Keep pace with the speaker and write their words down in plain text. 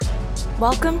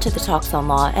Welcome to the Talks on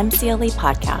Law MCLE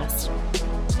podcast.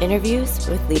 Interviews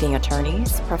with leading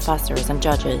attorneys, professors, and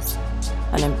judges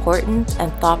on important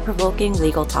and thought-provoking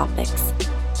legal topics.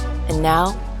 And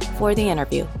now, for the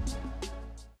interview.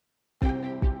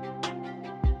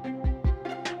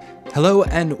 Hello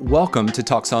and welcome to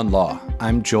Talks on Law.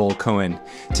 I'm Joel Cohen.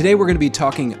 Today we're going to be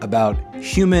talking about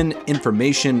human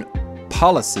information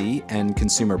policy and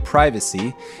consumer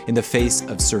privacy in the face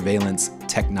of surveillance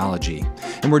technology.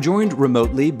 And we're joined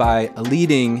remotely by a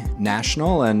leading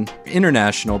national and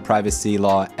international privacy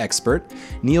law expert,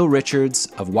 Neil Richards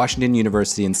of Washington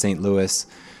University in St. Louis.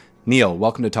 Neil,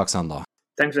 welcome to Talks on Law.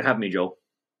 Thanks for having me, Joel.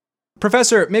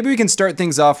 Professor, maybe we can start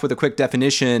things off with a quick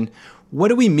definition. What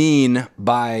do we mean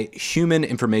by human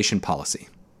information policy?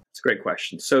 It's a great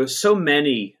question. So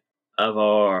many of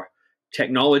our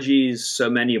technologies, so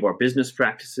many of our business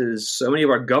practices, so many of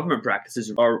our government practices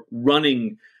are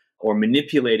running or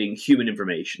manipulating human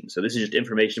information. So this is just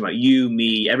information about you,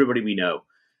 me, everybody we know.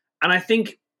 And I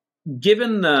think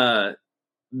given the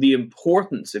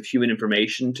importance of human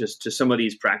information to some of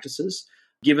these practices,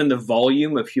 given the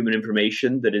volume of human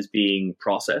information that is being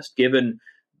processed, given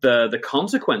the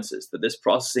consequences that this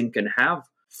processing can have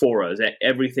for us,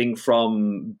 everything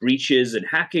from breaches and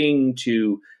hacking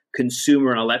to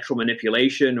consumer and electoral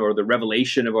manipulation or the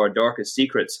revelation of our darkest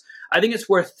secrets, I think it's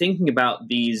worth thinking about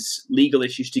these legal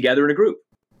issues together in a group.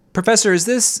 Professor, is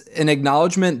this an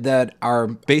acknowledgement that our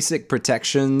basic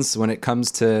protections when it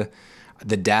comes to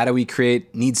the data we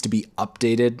create needs to be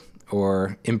updated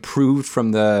or improved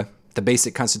from the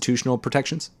basic constitutional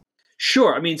protections?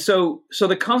 Sure. I mean, so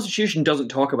the Constitution doesn't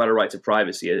talk about a right to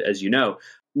privacy, as you know.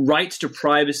 Rights to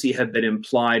privacy have been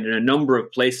implied in a number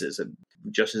of places.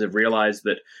 Justices have realized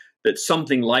that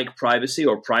something like privacy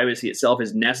or privacy itself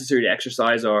is necessary to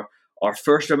exercise our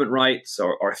First Amendment rights,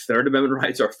 our Third Amendment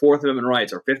rights, our Fourth Amendment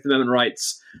rights, our Fifth Amendment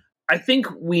rights. I think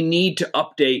we need to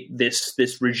update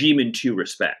this regime in two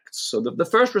respects. So the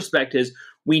first respect is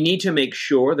we need to make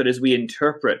sure that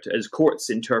as courts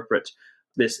interpret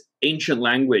this ancient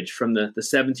language from the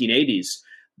 1780s,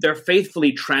 they're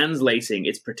faithfully translating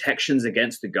its protections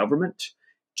against the government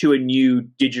to a new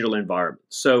digital environment.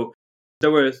 So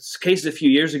there were cases a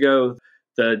few years ago,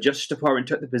 the Justice Department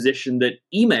took the position that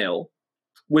email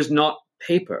was not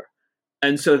paper,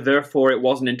 and so therefore it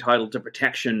wasn't entitled to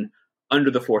protection under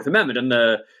the Fourth Amendment. And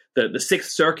the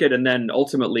Sixth Circuit and then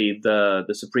ultimately the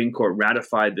Supreme Court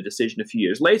ratified the decision a few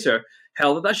years later,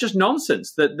 held that that's just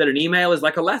nonsense, that an email is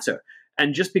like a letter.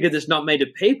 And just because it's not made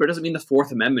of paper doesn't mean the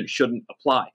Fourth Amendment shouldn't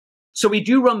apply. So we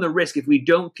do run the risk, if we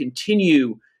don't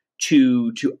continue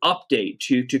to update,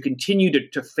 to continue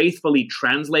to faithfully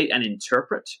translate and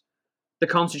interpret the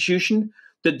Constitution,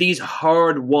 that these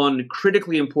hard-won,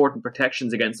 critically important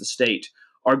protections against the state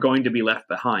are going to be left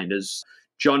behind. As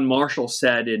John Marshall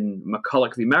said in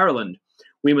McCulloch v. Maryland,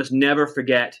 we must never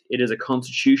forget it is a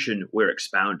Constitution we're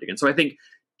expounding. And so I think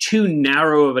too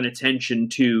narrow of an attention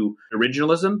to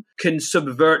originalism can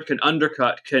subvert, can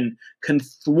undercut, can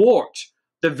thwart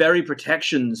the very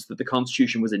protections that the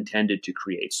Constitution was intended to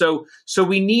create. So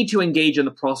we need to engage in the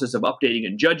process of updating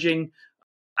and judging.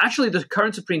 Actually, the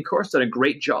current Supreme Court's done a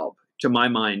great job, to my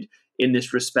mind, in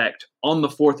this respect on the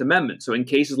Fourth Amendment. So in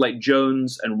cases like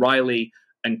Jones and Riley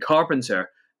and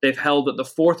Carpenter, they've held that the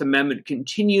Fourth Amendment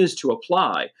continues to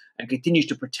apply and continues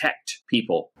to protect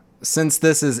people. Since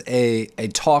this is a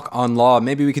talk on law,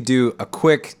 maybe we could do a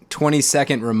quick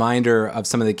 20-second reminder of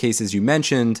some of the cases you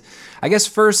mentioned. I guess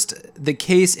first, the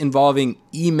case involving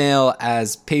email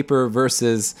as paper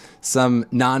versus some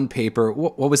non-paper.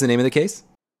 What was the name of the case?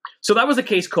 So that was a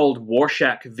case called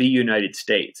Warshak v. United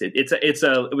States.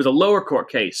 It was a lower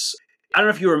court case. I don't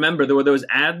know if you remember, there were those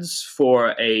ads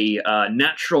for a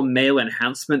natural male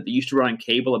enhancement that used to run on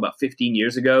cable about 15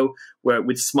 years ago, where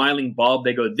with Smiling Bob,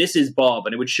 they go, "This is Bob,"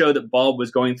 and it would show that Bob was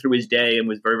going through his day and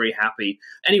was very, very happy.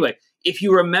 Anyway, if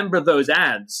you remember those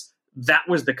ads, that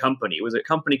was the company. It was a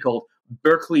company called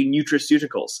Berkeley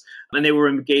Nutraceuticals, and they were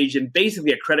engaged in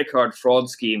basically a credit card fraud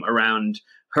scheme around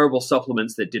herbal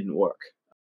supplements that didn't work.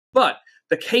 But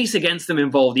the case against them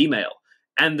involved email.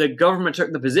 And the government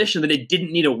took the position that it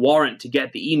didn't need a warrant to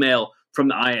get the email from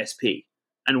the ISP.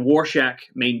 And Warshak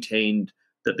maintained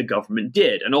that the government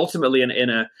did. And ultimately, in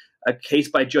a case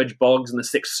by Judge Boggs in the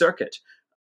Sixth Circuit,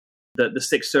 the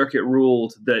Sixth Circuit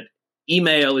ruled that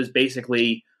email is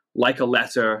basically like a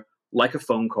letter, like a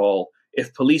phone call.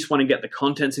 If police want to get the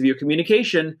contents of your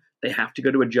communication, they have to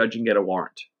go to a judge and get a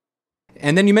warrant.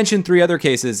 And then you mentioned three other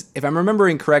cases. If I'm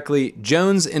remembering correctly,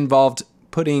 Jones involved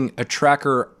putting a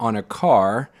tracker on a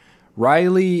car.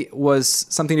 Riley was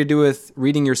something to do with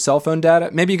reading your cell phone data.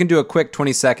 Maybe you can do a quick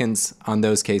 20 seconds on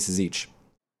those cases each.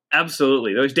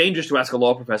 Absolutely. It was dangerous to ask a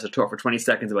law professor to talk for 20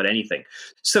 seconds about anything.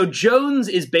 So Jones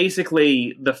is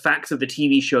basically the facts of the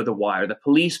TV show The Wire. The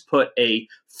police put a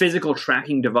physical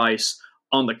tracking device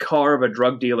on the car of a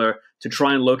drug dealer to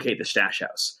try and locate the stash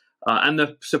house. And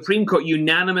the Supreme Court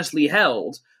unanimously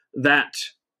held that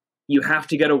you have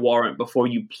to get a warrant before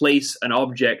you place an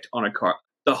object on a car.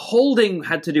 The holding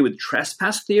had to do with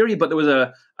trespass theory, but there was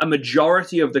a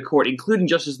majority of the court, including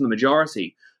justices in the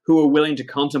majority, who were willing to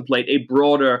contemplate a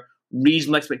broader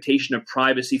reasonable expectation of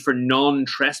privacy for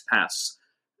non-trespass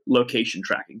location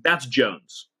tracking. That's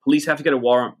Jones. Police have to get a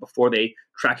warrant before they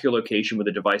track your location with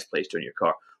a device placed on your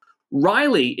car.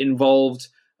 Riley involved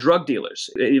drug dealers.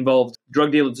 It involved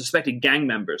drug dealers, suspected gang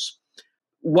members.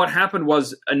 What happened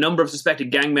was a number of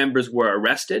suspected gang members were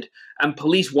arrested, and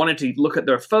police wanted to look at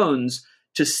their phones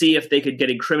to see if they could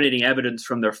get incriminating evidence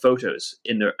from their photos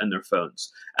in their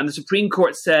phones. And the Supreme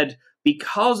Court said,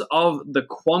 because of the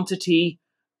quantity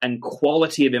and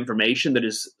quality of information that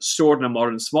is stored in a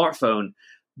modern smartphone,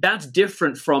 that's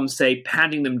different from, say,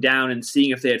 patting them down and seeing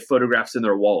if they had photographs in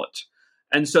their wallet.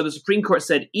 And so the Supreme Court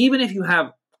said, even if you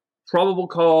have probable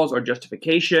cause or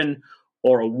justification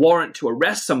or a warrant to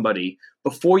arrest somebody,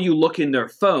 before you look in their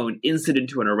phone incident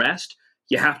to an arrest,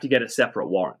 you have to get a separate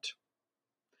warrant.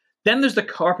 Then there's the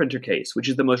Carpenter case, which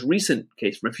is the most recent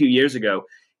case from a few years ago.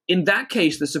 In that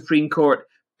case, the Supreme Court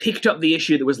picked up the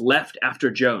issue that was left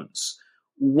after Jones.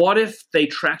 What if they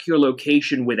track your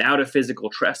location without a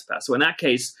physical trespass? So in that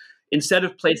case, instead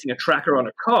of placing a tracker on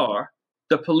a car,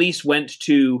 the police went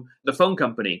to the phone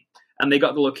company and they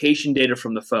got the location data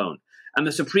from the phone. And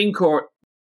the Supreme Court,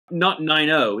 not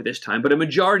 9-0 this time, but a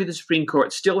majority of the Supreme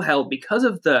Court still held, because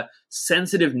of the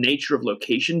sensitive nature of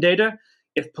location data,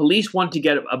 if police want to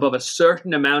get above a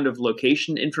certain amount of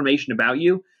location information about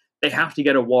you, they have to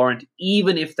get a warrant,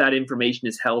 even if that information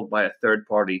is held by a third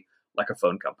party, like a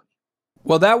phone company.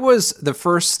 Well, that was the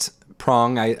first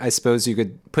prong. I suppose you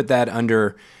could put that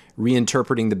under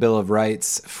reinterpreting the Bill of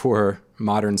Rights for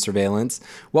modern surveillance.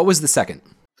 What was the second?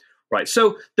 Right.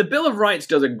 So the Bill of Rights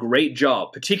does a great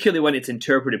job, particularly when it's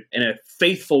interpreted in a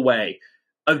faithful way,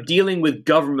 of dealing with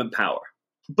government power.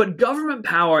 But government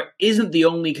power isn't the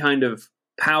only kind of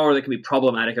power that can be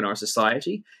problematic in our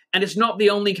society. And it's not the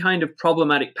only kind of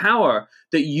problematic power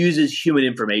that uses human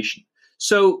information.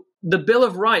 So the Bill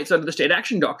of Rights under the State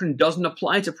Action Doctrine doesn't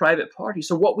apply to private parties.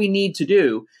 So what we need to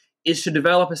do is to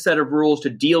develop a set of rules to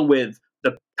deal with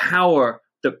the power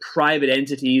that private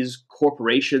entities,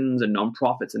 corporations, and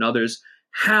nonprofits and others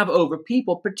have over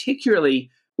people,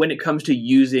 particularly when it comes to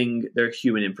using their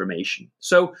human information.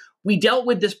 So we dealt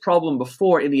with this problem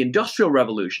before in the Industrial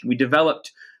Revolution. We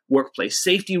developed workplace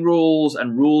safety rules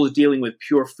and rules dealing with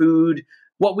pure food.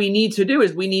 What we need to do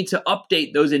is we need to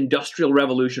update those Industrial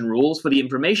Revolution rules for the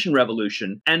Information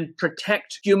Revolution and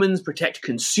protect humans, protect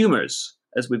consumers,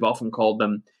 as we've often called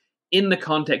them, in the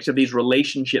context of these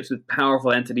relationships with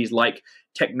powerful entities like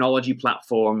technology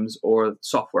platforms or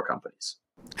software companies.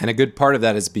 And a good part of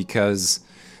that is because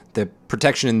the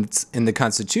protections in the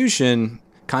Constitution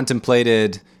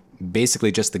contemplated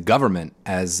basically just the government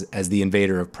as the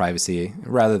invader of privacy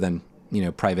rather than,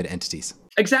 private entities.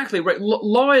 Exactly right.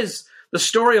 Law is the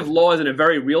story of law is, in a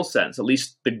very real sense, at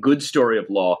least the good story of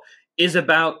law, is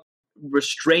about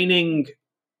restraining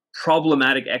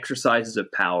problematic exercises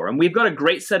of power. And we've got a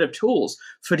great set of tools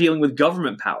for dealing with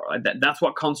government power. That's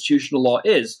what constitutional law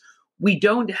is. We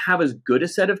don't have as good a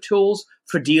set of tools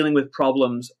for dealing with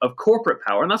problems of corporate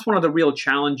power. And that's one of the real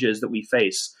challenges that we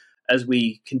face as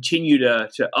we continue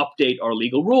to update our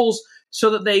legal rules so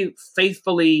that they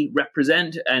faithfully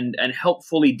represent and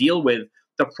helpfully deal with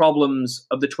the problems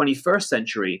of the 21st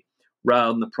century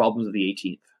rather than the problems of the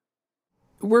 18th.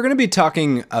 We're going to be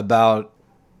talking about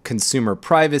consumer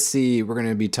privacy. We're going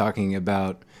to be talking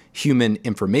about human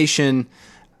information.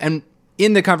 And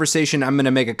in the conversation, I'm going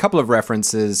to make a couple of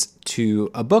references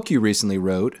to a book you recently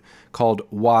wrote called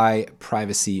Why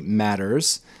Privacy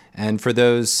Matters. And for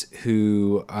those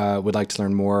who would like to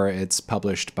learn more, it's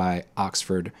published by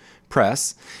Oxford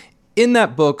Press. In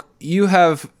that book, you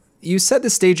set the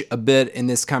stage a bit in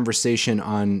this conversation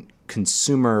on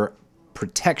consumer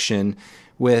protection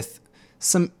with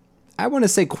some, I want to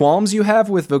say, qualms you have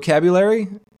with vocabulary.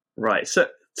 Right. So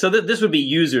this would be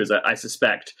users, I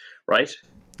suspect, right?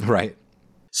 Right.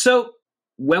 So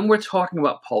when we're talking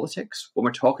about politics, when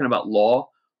we're talking about law,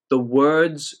 the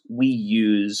words we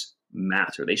use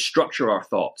matter. They structure our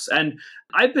thoughts. And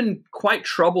I've been quite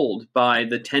troubled by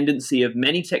the tendency of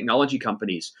many technology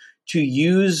companies to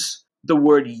use the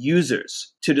word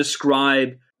users to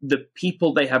describe the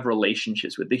people they have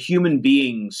relationships with, the human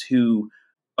beings who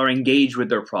are engaged with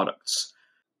their products.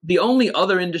 The only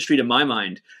other industry, to my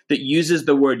mind, that uses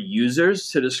the word users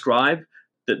to describe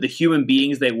the human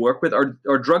beings they work with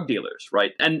are drug dealers,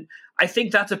 right? And I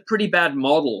think that's a pretty bad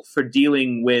model for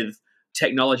dealing with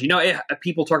technology.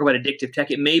 People talk about addictive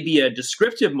tech. It may be a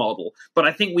descriptive model, but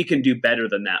I think we can do better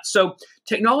than that. So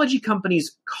technology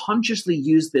companies consciously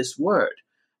use this word.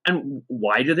 And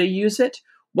why do they use it?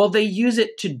 Well, they use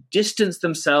it to distance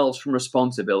themselves from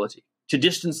responsibility, to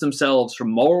distance themselves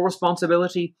from moral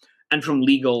responsibility and from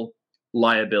legal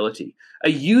liability. A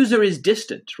user is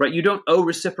distant, right? You don't owe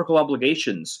reciprocal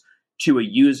obligations to a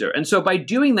user. And so by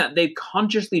doing that, they've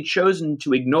consciously chosen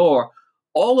to ignore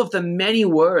all of the many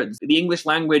words the English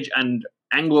language and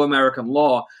Anglo-American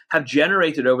law have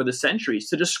generated over the centuries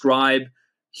to describe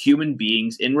human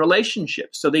beings in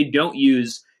relationships. So they don't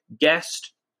use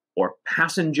guest or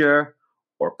passenger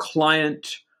or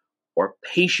client or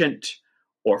patient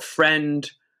or friend.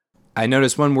 I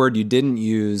noticed one word you didn't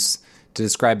use to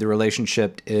describe the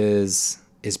relationship is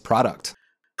product.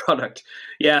 Product.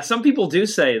 Yeah, some people do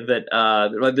say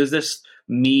that there's this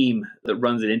meme that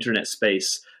runs in internet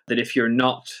space that if you're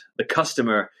not the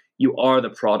customer, you are the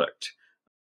product.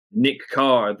 Nick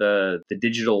Carr, the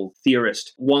digital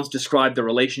theorist, once described the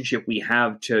relationship we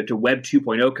have to Web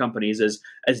 2.0 companies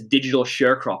as digital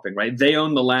sharecropping, right? They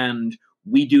own the land,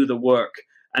 we do the work,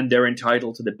 and they're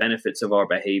entitled to the benefits of our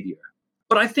behavior.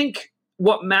 But I think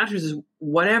what matters is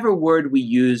whatever word we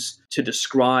use to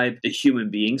describe the human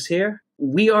beings here,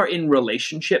 we are in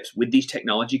relationships with these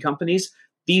technology companies.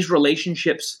 These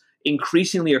relationships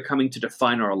increasingly are coming to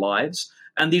define our lives.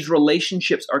 And these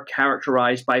relationships are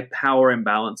characterized by power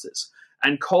imbalances.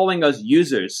 And calling us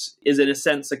users is, in a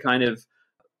sense, a kind of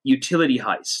utility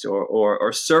heist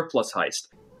or surplus heist.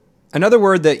 Another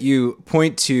word that you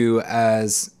point to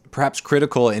as perhaps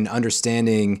critical in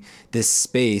understanding this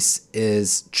space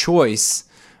is choice,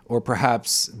 or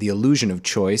perhaps the illusion of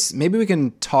choice. Maybe we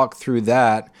can talk through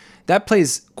that. That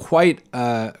plays quite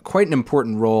an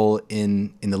important role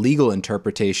in the legal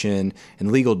interpretation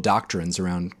and legal doctrines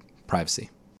around privacy.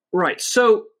 Right.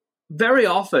 So very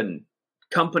often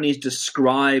companies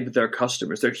describe their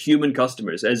customers, their human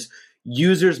customers, as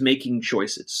users making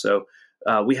choices. So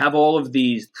we have all of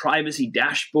these privacy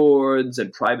dashboards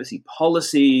and privacy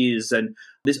policies and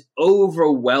this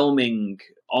overwhelming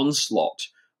onslaught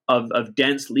of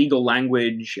dense legal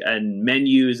language and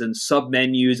menus and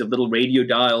submenus of little radio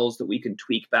dials that we can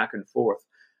tweak back and forth,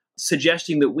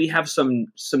 suggesting that we have some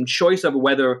choice over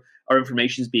whether our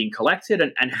information is being collected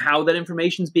and how that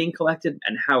information is being collected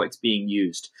and how it's being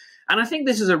used. And I think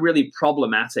this is a really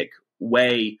problematic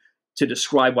way to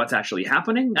describe what's actually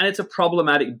happening. And it's a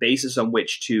problematic basis on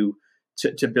which to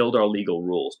build our legal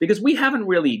rules, because we haven't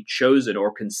really chosen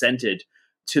or consented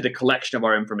to the collection of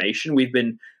our information. We've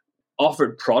been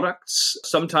offered products.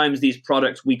 Sometimes these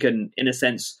products we can, in a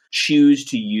sense, choose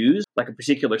to use, like a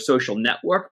particular social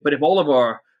network. But if all of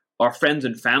our friends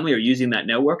and family are using that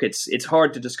network, it's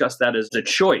hard to discuss that as a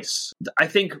choice. I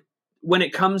think when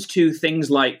it comes to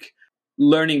things like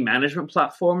learning management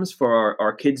platforms for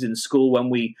our kids in school,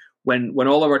 when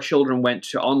all of our children went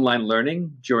to online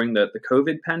learning during the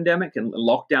COVID pandemic and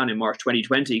lockdown in March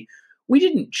 2020, we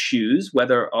didn't choose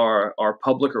whether our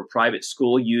public or private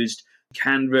school used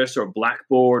Canvas or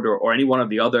Blackboard or any one of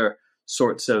the other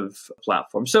sorts of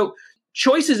platforms. So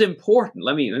choice is important.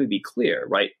 Let me be clear,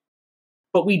 right?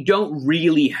 But we don't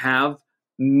really have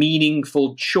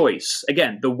meaningful choice.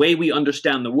 Again, the way we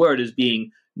understand the word is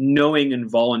being knowing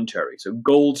and voluntary. So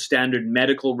gold standard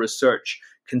medical research,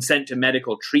 consent to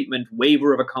medical treatment,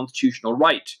 waiver of a constitutional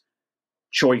right,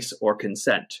 choice or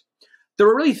consent. There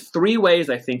are really three ways,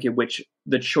 I think, in which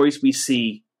the choice we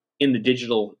see in the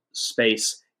digital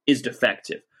space is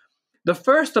defective. The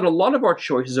first, that a lot of our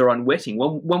choices are unwitting.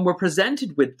 When we're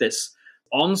presented with this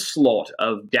onslaught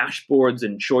of dashboards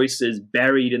and choices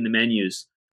buried in the menus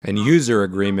and user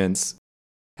agreements,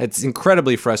 it's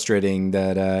incredibly frustrating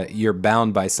that you're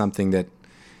bound by something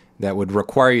that would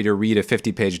require you to read a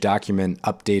 50-page document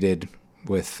updated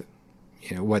with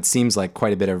what seems like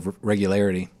quite a bit of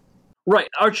regularity. Right.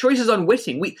 Our choice is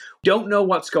unwitting. We don't know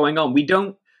what's going on. We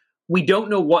don't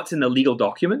know what's in the legal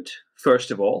document,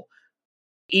 first of all.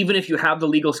 Even if you have the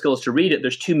legal skills to read it,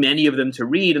 there's too many of them to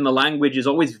read, and the language is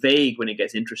always vague when it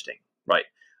gets interesting, right?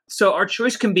 So our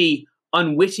choice can be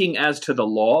unwitting as to the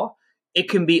law. It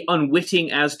can be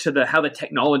unwitting as to how the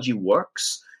technology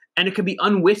works. And it can be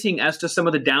unwitting as to some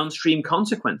of the downstream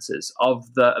consequences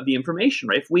of the information,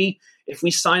 right? If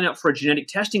we sign up for a genetic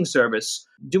testing service,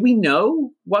 do we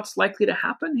know what's likely to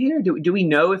happen here? Do we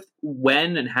know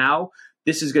when and how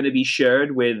this is going to be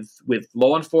shared with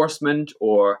law enforcement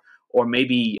or or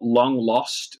maybe long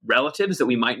lost relatives that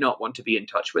we might not want to be in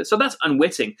touch with. So that's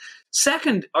unwitting.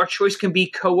 Second, our choice can be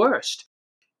coerced.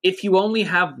 If you only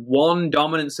have one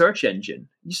dominant search engine,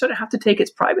 you sort of have to take its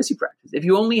privacy practice. If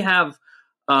you only have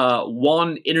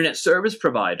one internet service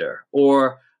provider,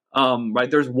 or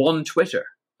there's one Twitter,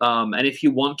 and if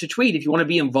you want to tweet, if you want to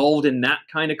be involved in that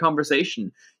kind of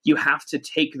conversation, you have to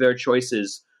take their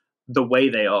choices the way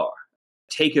they are.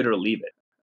 Take it or leave it.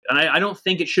 And I don't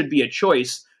think it should be a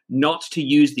choice not to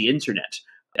use the internet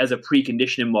as a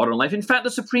precondition in modern life. In fact, the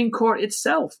Supreme Court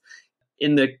itself,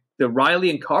 in the Riley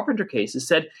and Carpenter cases,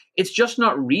 said it's just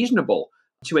not reasonable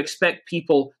to expect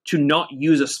people to not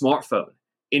use a smartphone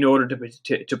in order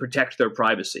to protect their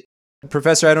privacy.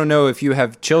 Professor, I don't know if you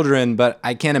have children, but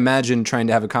I can't imagine trying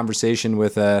to have a conversation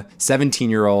with a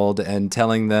 17-year-old and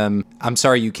telling them, I'm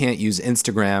sorry, you can't use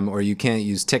Instagram or you can't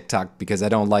use TikTok because I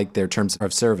don't like their terms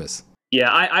of service.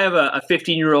 Yeah, I have a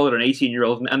 15-year-old and an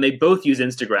 18-year-old, and they both use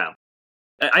Instagram.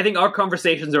 I think our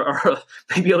conversations are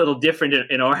maybe a little different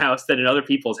in our house than in other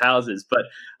people's houses,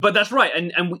 but that's right.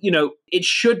 And it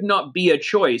should not be a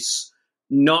choice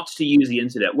not to use the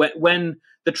internet. When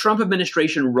the Trump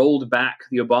administration rolled back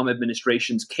the Obama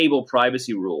administration's cable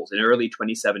privacy rules in early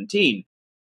 2017,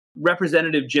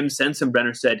 Representative Jim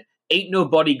Sensenbrenner said, ain't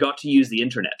nobody got to use the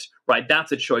internet, right?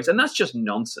 That's a choice. And that's just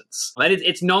nonsense. And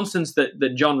it's nonsense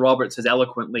that John Roberts has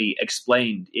eloquently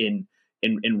explained in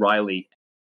Riley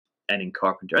and in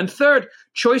Carpenter. And third,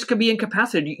 choice can be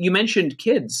incapacitated. You mentioned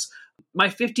kids. My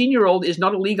 15-year-old is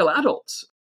not a legal adult,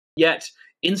 yet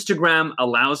Instagram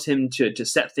allows him to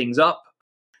set things up,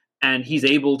 and he's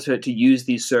able to use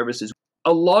these services.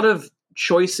 A lot of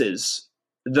choices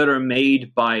that are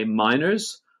made by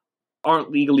minors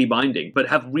aren't legally binding, but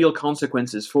have real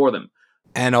consequences for them.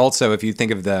 And also, if you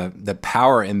think of the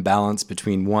power imbalance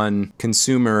between one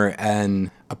consumer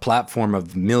and a platform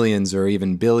of millions or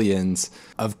even billions,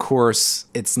 of course,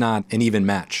 it's not an even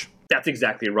match. That's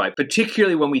exactly right,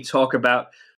 particularly when we talk about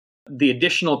the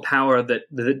additional power that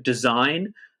the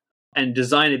design of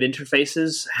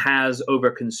interfaces has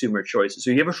over consumer choices. So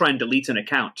if you ever try and delete an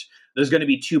account, there's going to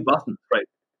be two buttons, right?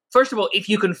 First of all, if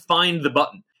you can find the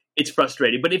button, it's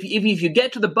frustrating. But if you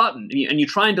get to the button and you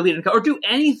try and delete an account or do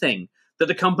anything that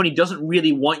the company doesn't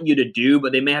really want you to do,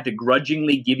 but they may have to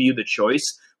grudgingly give you the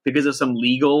choice because of some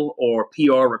legal or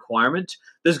PR requirement,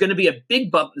 there's going to be a big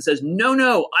button that says,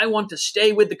 no, I want to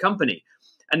stay with the company.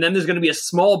 And then there's going to be a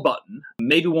small button,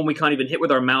 maybe one we can't even hit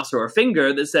with our mouse or our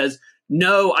finger, that says,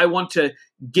 no, I want to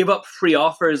give up free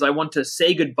offers. I want to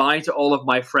say goodbye to all of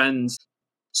my friends.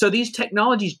 So these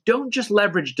technologies don't just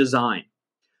leverage design.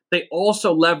 They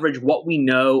also leverage what we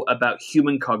know about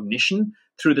human cognition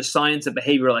through the science of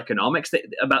behavioral economics,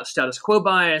 about status quo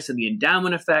bias and the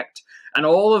endowment effect, and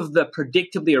all of the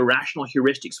predictably irrational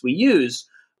heuristics we use,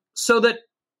 so that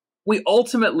we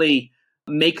ultimately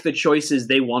make the choices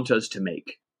they want us to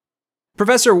make.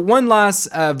 Professor, one last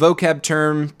vocab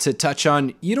term to touch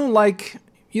on. You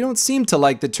don't seem to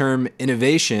like the term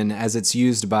innovation as it's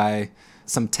used by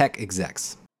some tech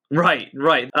execs. Right.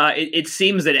 It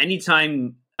seems that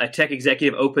anytime a tech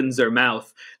executive opens their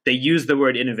mouth, they use the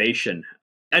word innovation.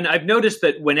 And I've noticed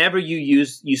that whenever you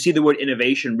see the word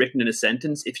innovation written in a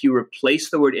sentence, if you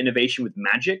replace the word innovation with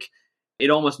magic, it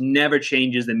almost never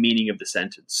changes the meaning of the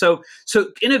sentence. So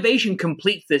innovation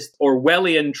completes this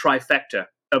Orwellian trifecta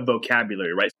of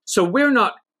vocabulary, right? So we're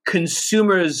not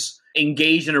consumers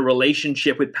engaged in a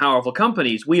relationship with powerful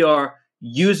companies. We are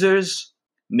users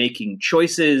making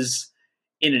choices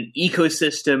in an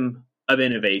ecosystem of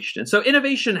innovation. And so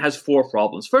innovation has four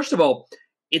problems. First of all,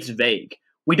 it's vague.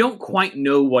 We don't quite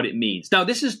know what it means. Now,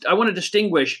 I want to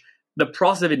distinguish the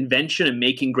process of invention and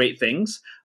making great things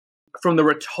from the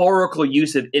rhetorical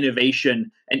use of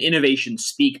innovation and innovation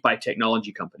speak by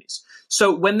technology companies.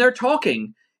 So when they're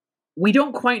talking, we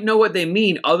don't quite know what they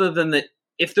mean, other than that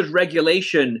if there's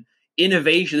regulation,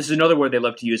 innovation, this is another word they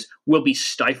love to use, will be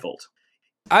stifled.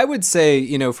 I would say,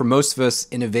 for most of us,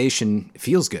 innovation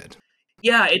feels good.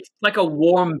 Yeah, it's like a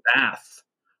warm bath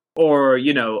or,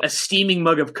 a steaming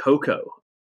mug of cocoa.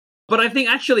 But I think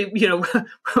actually,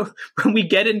 when we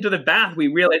get into the bath, we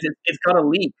realize it's got a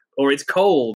leak or it's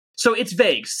cold. So it's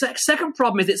vague. Second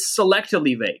problem is it's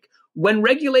selectively vague. When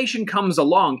regulation comes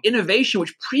along, innovation,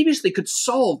 which previously could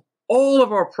solve all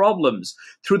of our problems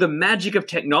through the magic of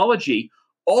technology,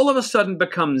 all of a sudden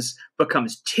becomes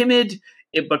timid.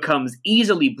 It becomes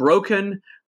easily broken.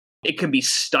 It can be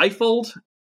stifled.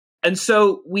 And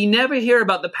so we never hear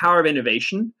about the power of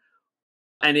innovation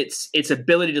and its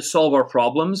ability to solve our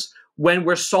problems when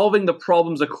we're solving the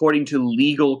problems according to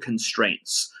legal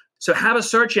constraints. So have a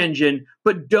search engine,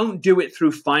 but don't do it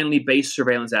through finely based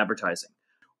surveillance advertising.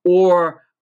 Or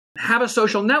have a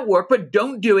social network, but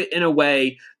don't do it in a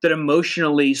way that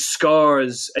emotionally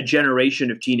scars a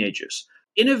generation of teenagers.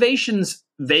 Innovation's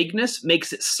vagueness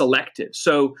makes it selective.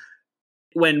 So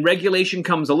when regulation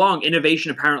comes along,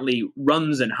 innovation apparently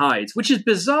runs and hides, which is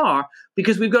bizarre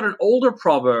because we've got an older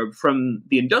proverb from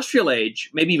the industrial age,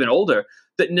 maybe even older,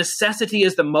 that necessity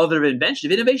is the mother of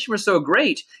invention. If innovation were so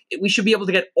great, we should be able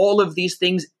to get all of these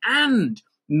things and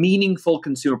meaningful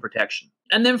consumer protection.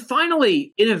 And then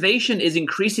finally, innovation is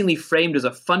increasingly framed as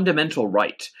a fundamental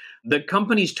right. The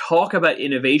companies talk about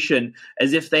innovation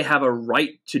as if they have a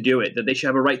right to do it, that they should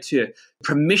have a right to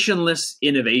permissionless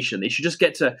innovation. They should just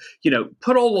get to,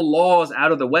 put all the laws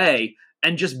out of the way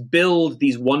and just build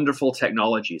these wonderful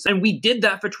technologies. And we did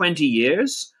that for 20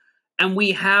 years. And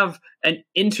we have an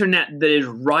internet that is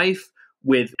rife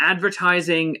with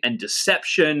advertising and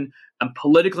deception and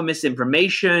political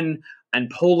misinformation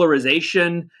and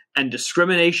polarization and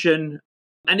discrimination.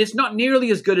 And it's not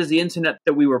nearly as good as the internet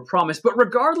that we were promised. But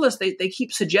regardless, they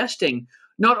keep suggesting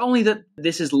not only that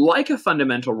this is like a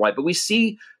fundamental right, but we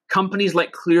see companies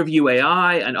like Clearview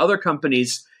AI and other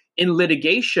companies in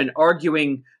litigation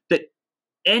arguing that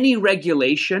any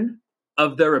regulation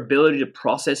of their ability to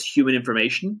process human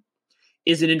information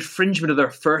is an infringement of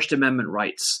their First Amendment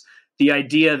rights. The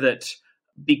idea that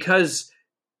because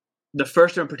the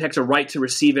First Amendment protects a right to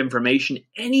receive information,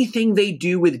 anything they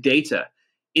do with data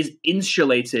is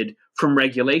insulated from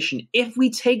regulation. If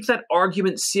we take that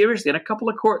argument seriously, and a couple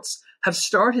of courts have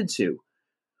started to,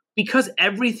 because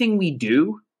everything we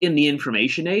do in the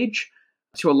information age,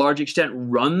 to a large extent,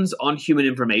 runs on human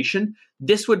information,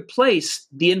 this would place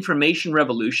the information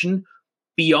revolution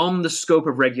beyond the scope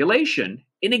of regulation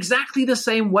in exactly the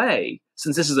same way,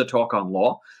 since this is a talk on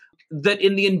law, that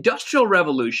in the Industrial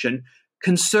Revolution,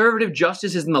 conservative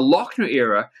justices in the Lochner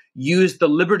era used the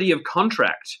liberty of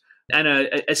contract and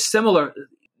a similar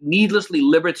needlessly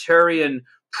libertarian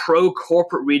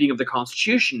pro-corporate reading of the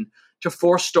Constitution to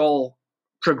forestall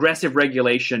progressive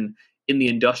regulation in the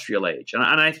industrial age. And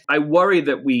I worry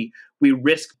that we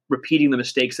risk repeating the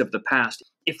mistakes of the past.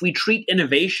 If we treat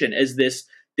innovation as this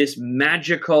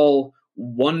magical,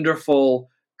 wonderful,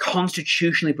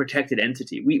 constitutionally protected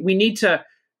entity, we need to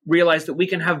realize that we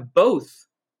can have both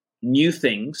new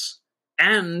things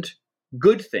and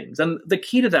good things. And the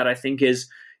key to that, I think, is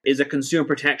a consumer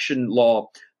protection law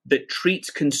that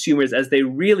treats consumers as they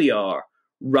really are,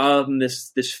 rather than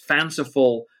this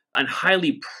fanciful and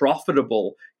highly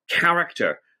profitable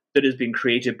character that has been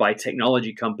created by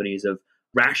technology companies of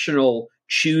rational,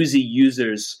 choosy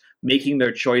users making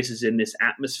their choices in this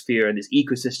atmosphere and this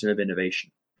ecosystem of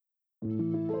innovation.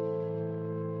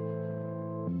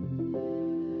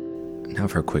 Now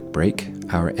for a quick break.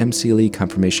 Our MCLE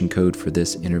confirmation code for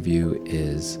this interview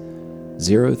is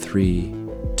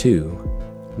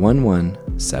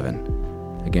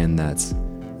 032117. Again, that's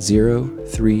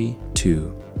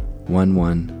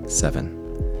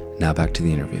 032117. Now back to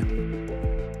the interview.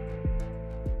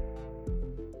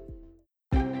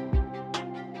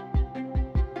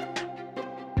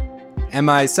 Am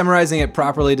I summarizing it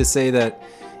properly to say that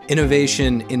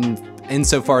innovation,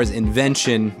 insofar as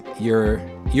invention, you're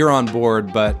on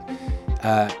board, but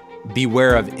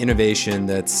beware of innovation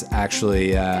that's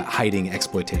actually hiding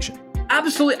exploitation?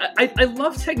 Absolutely. I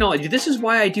love technology. This is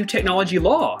why I do technology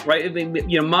law, right? I mean,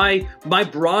 my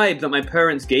bribe that my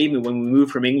parents gave me when we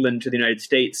moved from England to the United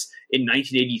States in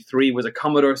 1983 was a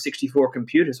Commodore 64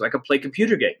 computer, so I could play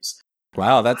computer games.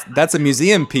 Wow, that's a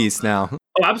museum piece now.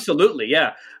 Oh, absolutely,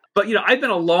 yeah. But I've been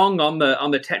along on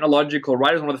the technological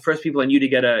ride. I was one of the first people I knew to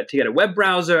get a web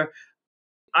browser.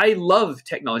 I love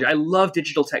technology. I love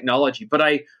digital technology, but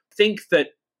I think that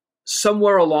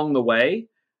somewhere along the way,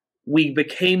 we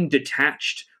became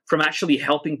detached from actually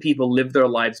helping people live their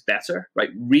lives better, right?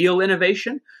 Real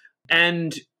innovation.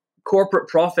 And corporate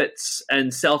profits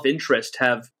and self-interest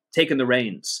have taken the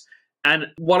reins. And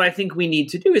what I think we need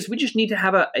to do is we just need to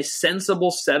have a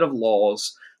sensible set of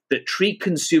laws that treat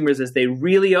consumers as they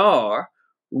really are,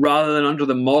 rather than under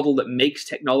the model that makes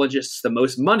technologists the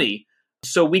most money.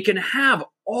 So we can have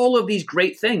all of these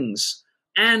great things,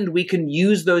 and we can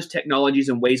use those technologies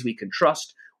in ways we can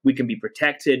trust. We can be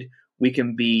protected. We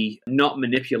can be not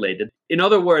manipulated. In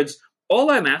other words,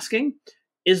 all I'm asking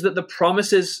is that the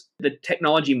promises that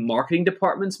technology marketing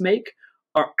departments make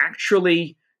are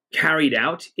actually carried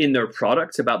out in their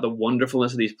products about the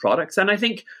wonderfulness of these products. And I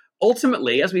think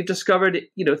ultimately, as we've discovered,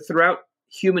 throughout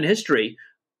human history,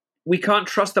 we can't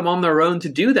trust them on their own to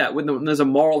do that when there's a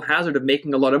moral hazard of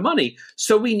making a lot of money.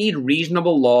 So we need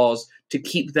reasonable laws to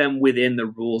keep them within the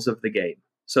rules of the game.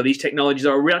 So these technologies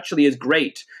are actually as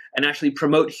great and actually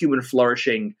promote human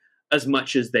flourishing as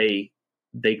much as they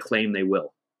claim they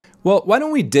will. Well, why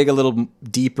don't we dig a little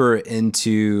deeper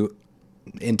into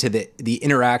the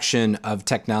interaction of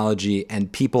technology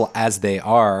and people as they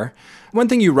are. One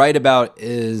thing you write about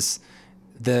is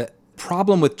the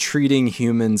problem with treating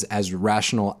humans as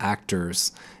rational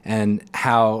actors and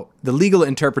how the legal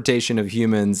interpretation of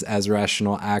humans as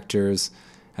rational actors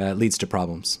leads to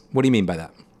problems. What do you mean by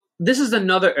that? This is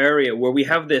another area where we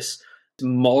have this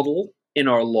model in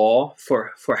our law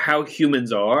for how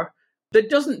humans are that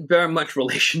doesn't bear much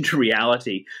relation to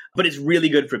reality, but it's really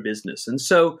good for business. And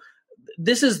so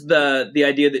this is the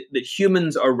idea that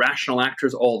humans are rational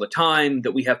actors all the time,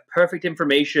 that we have perfect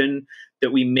information,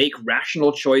 that we make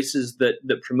rational choices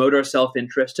that promote our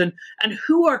self-interest. And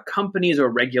who are companies or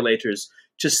regulators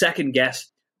to second guess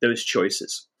those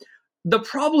choices? The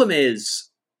problem is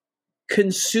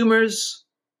consumers,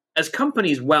 as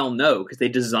companies well know, because they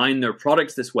design their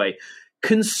products this way,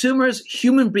 consumers,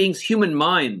 human beings, human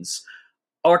minds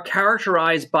are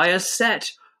characterized by a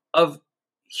set of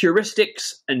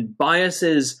heuristics and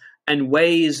biases and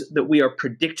ways that we are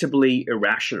predictably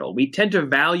irrational. We tend to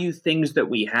value things that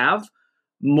we have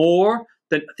more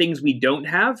than things we don't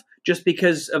have just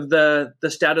because of the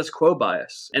status quo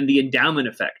bias and the endowment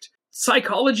effect.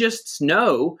 Psychologists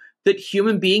know that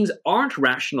human beings aren't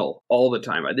rational all the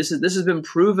time. Right? This has been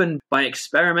proven by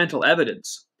experimental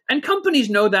evidence. And companies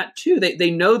know that too. They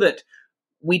know that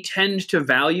we tend to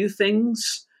value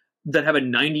things that have a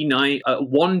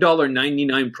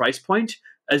 $1.99 price point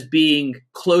as being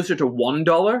closer to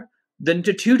 $1 than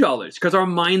to $2 because our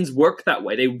minds work that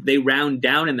way. They round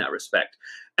down in that respect.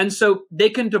 And so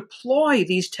they can deploy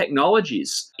these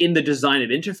technologies in the design of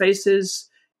interfaces,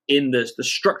 in the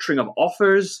structuring of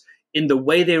offers, in the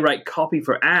way they write copy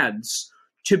for ads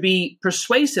to be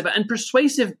persuasive, and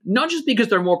persuasive not just because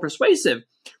they're more persuasive,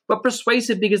 but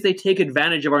persuasive because they take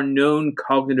advantage of our known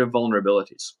cognitive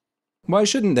vulnerabilities. Why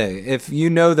shouldn't they? If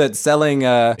you know that selling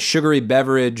a sugary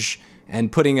beverage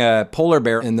and putting a polar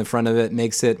bear in the front of it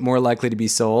makes it more likely to be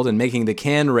sold, and making the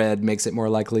can red makes it more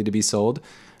likely to be sold,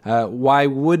 why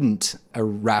wouldn't a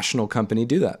rational company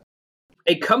do that?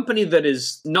 A company that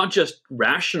is not just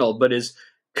rational, but is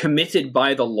committed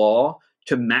by the law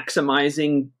to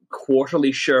maximizing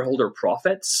quarterly shareholder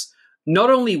profits, not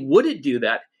only would it do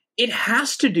that, it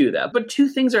has to do that. But two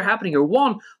things are happening here.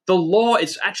 One, the law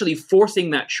is actually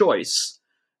forcing that choice.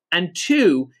 And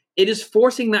two, it is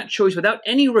forcing that choice without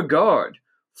any regard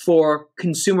for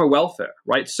consumer welfare,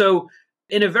 right? So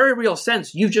in a very real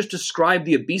sense, you've just described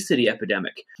the obesity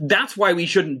epidemic. That's why it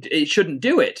shouldn't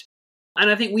do it. And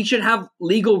I think we should have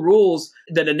legal rules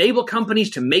that enable companies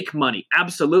to make money,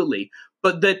 absolutely,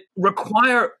 but that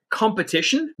require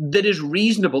competition that is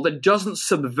reasonable, that doesn't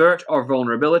subvert our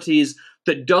vulnerabilities,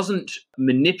 that doesn't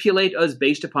manipulate us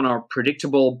based upon our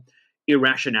predictable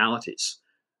irrationalities.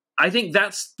 I think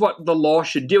that's what the law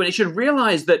should do. And it should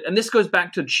realize that, and this goes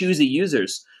back to choosy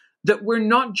users, that we're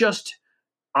not just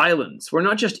islands. We're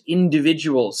not just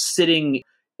individuals sitting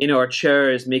in our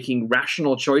chairs making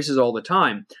rational choices all the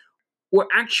time. We're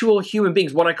actual human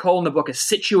beings, what I call in the book a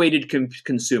situated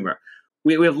consumer.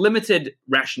 We have limited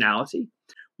rationality.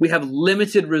 We have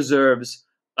limited reserves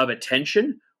of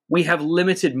attention. We have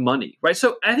limited money, right?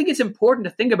 So I think it's important to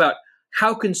think about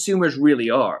how consumers really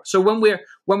are. So when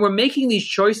we're making these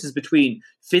choices between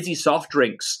fizzy soft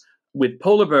drinks with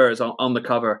polar bears on the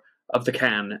cover of the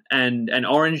can and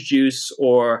orange juice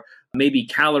or maybe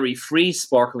calorie-free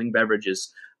sparkling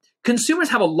beverages, consumers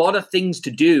have a lot of things to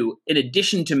do in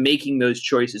addition to making those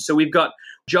choices. So we've got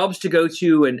jobs to go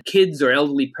to and kids or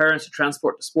elderly parents to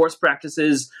transport to sports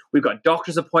practices. We've got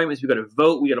doctor's appointments. We've got to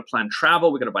vote. We've got to plan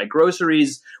travel. We've got to buy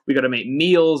groceries. We've got to make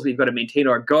meals. We've got to maintain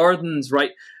our gardens, right?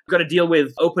 We've got to deal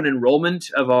with open enrollment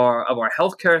of our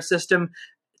healthcare system,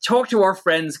 talk to our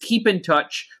friends, keep in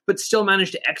touch, but still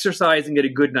manage to exercise and get a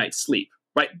good night's sleep,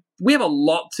 right? We have a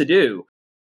lot to do.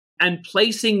 And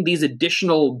placing these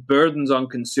additional burdens on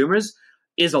consumers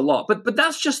is a lot. But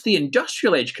that's just the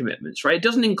industrial age commitments, right? It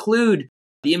doesn't include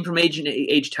the information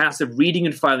age tasks of reading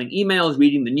and filing emails,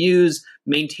 reading the news,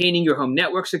 maintaining your home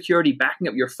network security, backing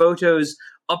up your photos,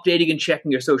 updating and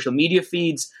checking your social media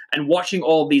feeds, and watching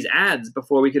all of these ads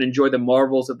before we can enjoy the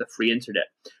marvels of the free internet.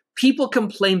 People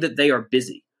complain that they are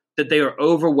busy, that they are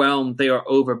overwhelmed, they are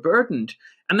overburdened.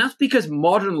 And that's because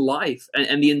modern life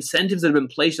and the incentives that have been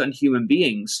placed on human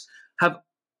beings have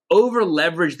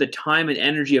over-leveraged the time and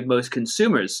energy of most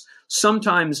consumers,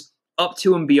 sometimes up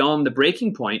to and beyond the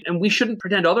breaking point, and we shouldn't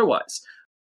pretend otherwise.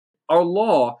 Our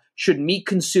law should meet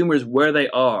consumers where they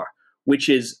are, which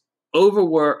is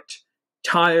overworked,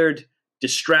 tired,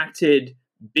 distracted,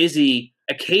 busy,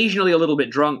 occasionally a little bit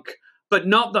drunk, but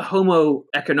not the homo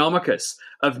economicus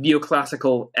of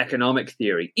neoclassical economic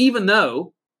theory, even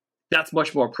though That's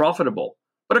much more profitable.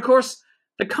 But of course,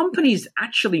 the companies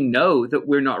actually know that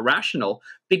we're not rational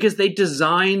because they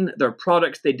design their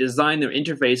products, they design their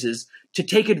interfaces to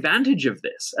take advantage of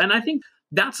this. And I think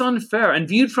that's unfair. And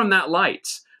viewed from that light,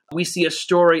 we see a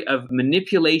story of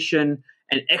manipulation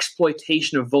and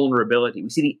exploitation of vulnerability. We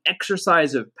see the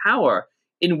exercise of power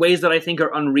in ways that I think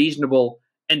are unreasonable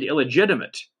and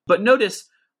illegitimate. But notice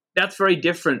that's very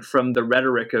different from the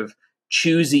rhetoric of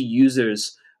choosy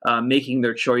users making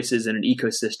their choices in an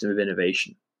ecosystem of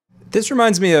innovation. This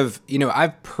reminds me of,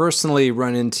 I've personally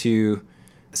run into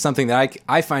something that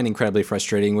I find incredibly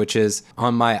frustrating, which is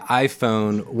on my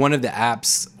iPhone, one of the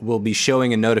apps will be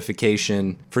showing a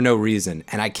notification for no reason,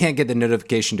 and I can't get the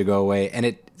notification to go away. And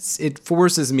it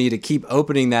forces me to keep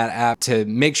opening that app to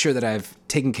make sure that I've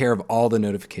taken care of all the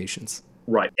notifications.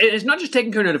 Right. It's not just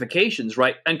taking care of notifications,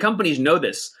 right? And companies know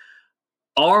this.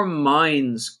 Our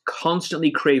minds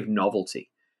constantly crave novelty.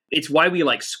 It's why we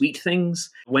like sweet things.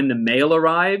 When the mail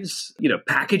arrives,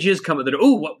 packages come at the door.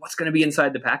 Oh, what's going to be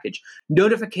inside the package?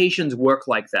 Notifications work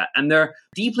like that. And they're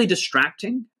deeply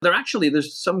distracting.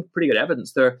 There's some pretty good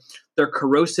evidence. They're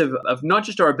corrosive of not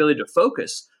just our ability to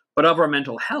focus, but of our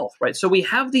mental health, right? So we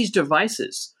have these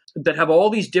devices that have all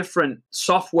these different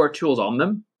software tools on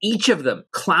them, each of them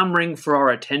clamoring for our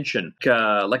attention,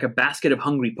 like a basket of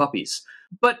hungry puppies.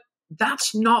 But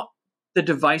that's not the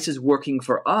device is working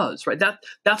for us, right?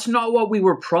 That's not what we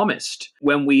were promised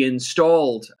when we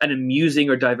installed an amusing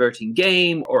or diverting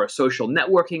game or a social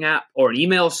networking app or an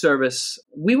email service.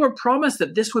 We were promised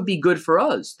that this would be good for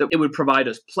us, that it would provide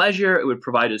us pleasure, it would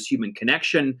provide us human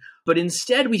connection. But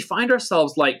instead, we find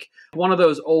ourselves like one of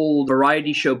those old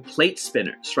variety show plate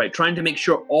spinners, right? Trying to make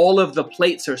sure all of the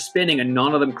plates are spinning and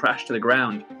none of them crash to the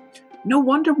ground. No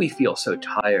wonder we feel so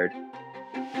tired.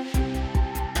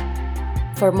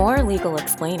 For more legal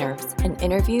explainers and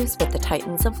interviews with the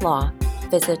titans of law,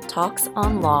 visit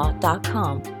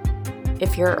talksonlaw.com.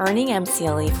 If you're earning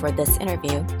MCLE for this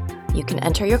interview, you can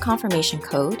enter your confirmation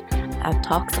code at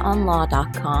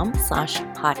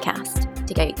talksonlaw.com/podcast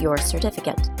to get your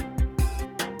certificate.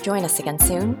 Join us again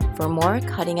soon for more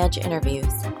cutting-edge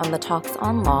interviews on the Talks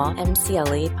on Law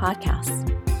MCLE podcast.